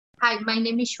Hi, my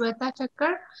name is Shweta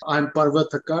Chakkar. I'm Parvat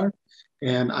Thakkar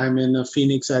and I'm in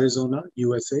Phoenix, Arizona,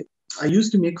 USA. I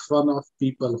used to make fun of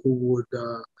people who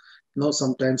would,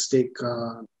 sometimes take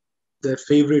their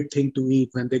favorite thing to eat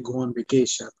when they go on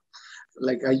vacation.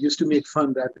 Like I used to make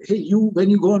fun that, hey, you, when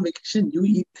you go on vacation, you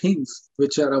eat things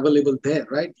which are available there,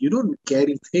 right? You don't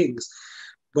carry things.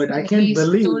 But I Yeah, can't he's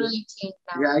believe, totally changed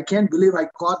now. yeah, I can't believe I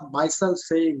caught myself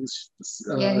saying,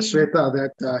 Yeah, he's Shweta,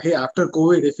 that, hey, after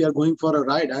COVID, if you're going for a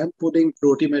ride, I'm putting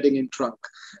Rotimatic in trunk.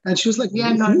 And she was like, we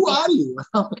are not who big. are you?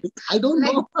 I'm like, I don't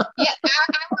Like, know. yeah,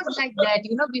 I was like that,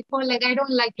 before, like, I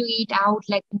don't like to eat out,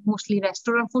 like, mostly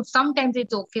restaurant food. Sometimes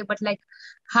it's okay, but, like,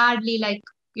 hardly, like,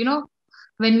 you know,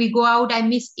 when we go out, I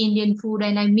miss Indian food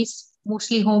and I miss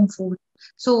mostly home food.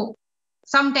 So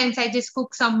sometimes I just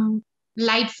cook some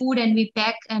light food and we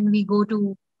pack and we go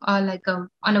to like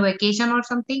on a vacation or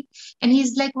something. And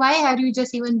he's like, "Why are you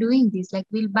just even doing this? Like,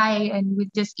 we'll buy and we'll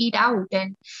just eat out."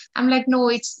 And I'm like, "No,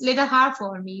 it's little hard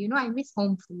for me. I miss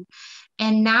home food."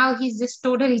 And now he's just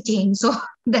totally changed. So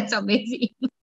that's amazing.